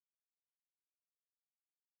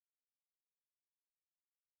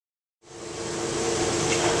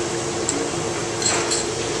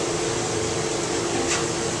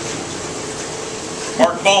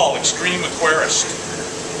extreme aquarist.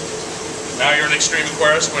 Now you're an extreme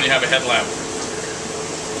aquarist when you have a headlamp.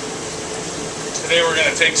 Today we're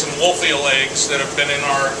going to take some Wolf-Eel eggs that have been in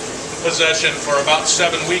our possession for about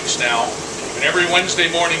 7 weeks now. And every Wednesday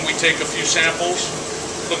morning we take a few samples,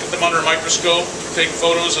 look at them under a microscope, take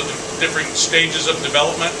photos of the different stages of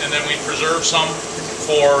development, and then we preserve some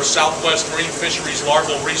for Southwest Marine Fisheries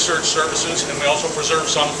Larval Research Services, and we also preserve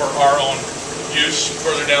some for our own use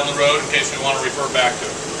further down the road in case we want to refer back to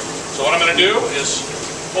it. So what I'm going to do is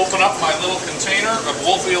open up my little container of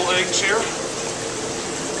Wolf-Eel eggs here.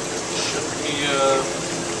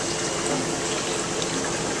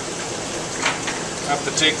 Have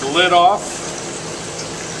to take the lid off.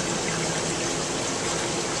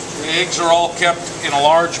 The eggs are all kept in a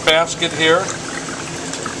large basket here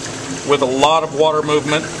with a lot of water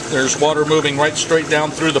movement. There's water moving right straight down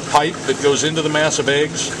through the pipe that goes into the mass of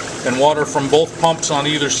eggs, and water from both pumps on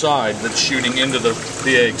either side that's shooting into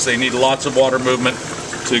the eggs. They need lots of water movement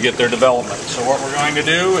to get their development. So what we're going to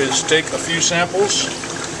do is take a few samples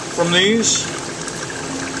from these.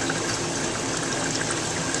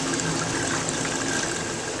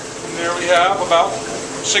 And there we have about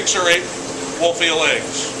 6 or 8 Wolf-Eel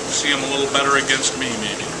eggs. See them a little better against me,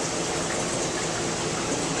 maybe.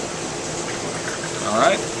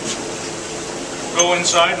 Alright. Go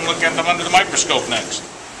inside and look at them under the microscope next.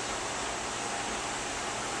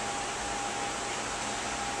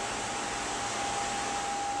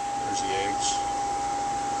 There's the eggs.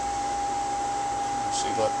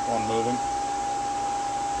 See that one moving?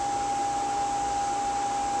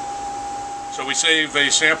 So we save a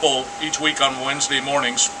sample each week on Wednesday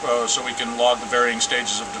mornings so we can log the varying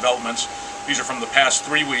stages of developments. These are from the past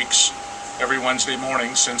 3 weeks, every Wednesday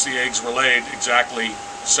morning since the eggs were laid exactly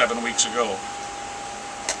 7 weeks ago.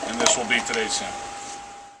 And this will be today's sample.